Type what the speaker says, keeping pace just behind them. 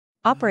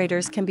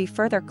Operators can be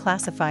further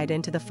classified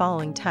into the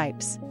following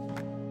types: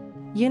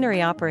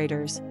 unary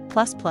operators,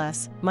 plus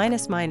plus,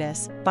 minus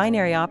minus,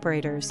 binary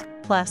operators,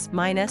 plus,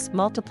 minus,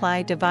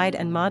 multiply, divide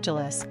and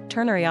modulus,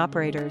 ternary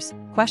operators,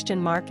 question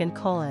mark and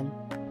colon.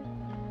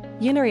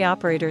 Unary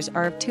operators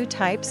are of two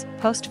types,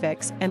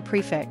 postfix and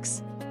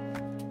prefix.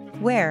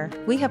 Where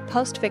we have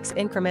postfix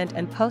increment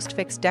and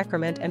postfix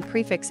decrement and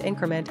prefix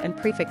increment and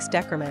prefix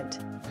decrement.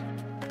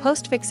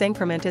 Postfix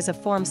increment is a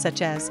form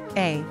such as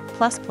a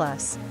plus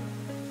plus,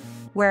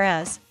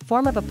 whereas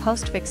form of a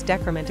postfix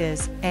decrement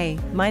is a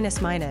minus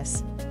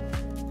minus.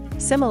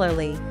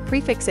 Similarly,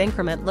 prefix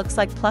increment looks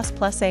like plus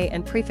plus a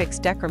and prefix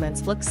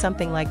decrements look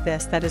something like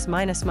this, that is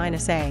minus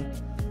minus a.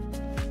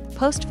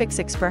 Postfix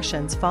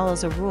expressions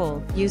follows a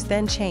rule, use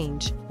then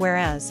change,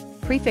 whereas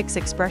prefix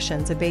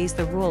expressions obeys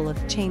the rule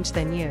of change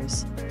then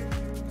use.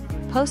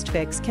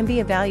 Postfix can be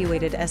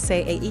evaluated as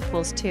say a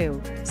equals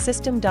 2,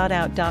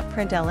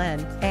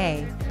 system.out.println,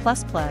 a,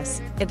 plus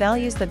plus,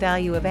 evaluates the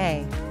value of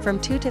a, from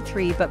 2 to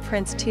 3 but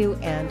prints 2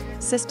 and,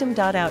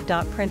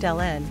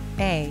 system.out.println,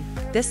 a.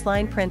 This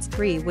line prints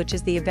 3, which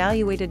is the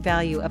evaluated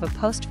value of a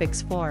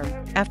postfix form,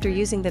 after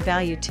using the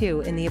value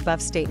 2 in the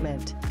above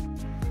statement.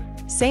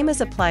 Same is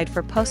applied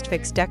for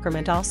postfix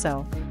decrement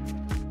also.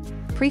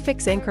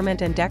 Prefix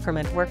increment and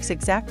decrement works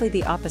exactly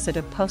the opposite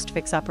of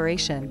postfix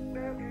operation.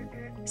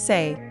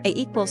 Say, a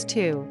equals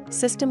 2,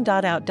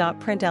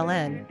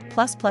 system.out.println,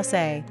 plus plus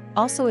a,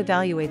 also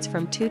evaluates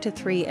from 2 to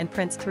 3 and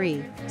prints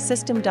 3,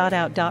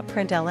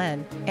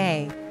 system.out.println,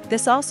 a.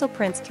 This also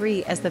prints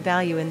 3 as the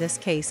value in this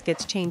case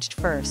gets changed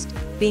first,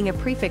 being a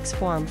prefix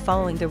form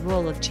following the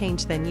rule of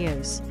change then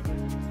use.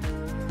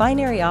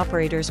 Binary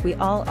operators we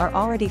all are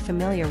already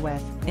familiar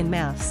with, in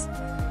maths.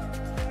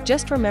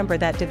 Just remember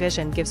that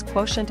division gives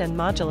quotient and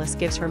modulus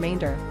gives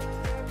remainder.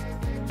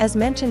 As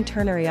mentioned,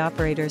 ternary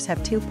operators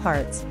have two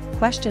parts,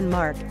 question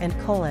mark and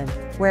colon,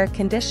 where a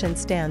condition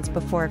stands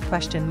before a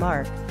question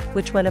mark,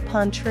 which when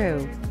upon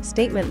true,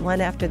 statement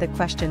 1 after the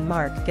question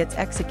mark gets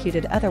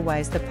executed,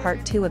 otherwise the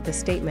part 2 of the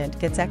statement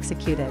gets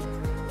executed.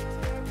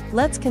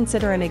 Let's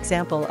consider an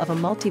example of a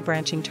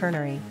multi-branching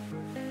ternary.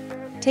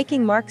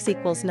 Taking marks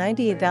equals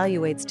 90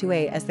 evaluates to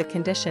a as the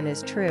condition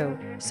is true,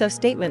 so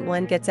statement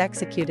 1 gets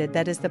executed,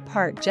 that is the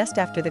part just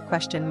after the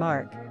question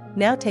mark.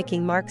 Now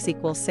taking marks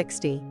equals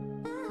 60.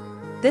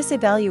 This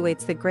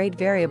evaluates the grade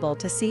variable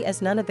to c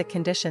as none of the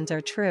conditions are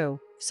true,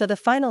 so the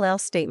final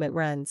else statement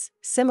runs.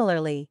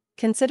 Similarly,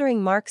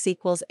 considering marks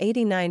equals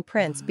 89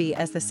 prints b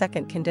as the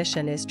second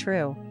condition is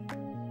true,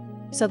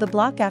 so the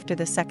block after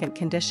the second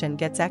condition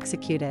gets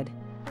executed.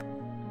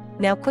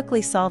 Now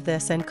quickly solve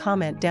this and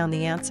comment down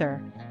the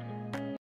answer.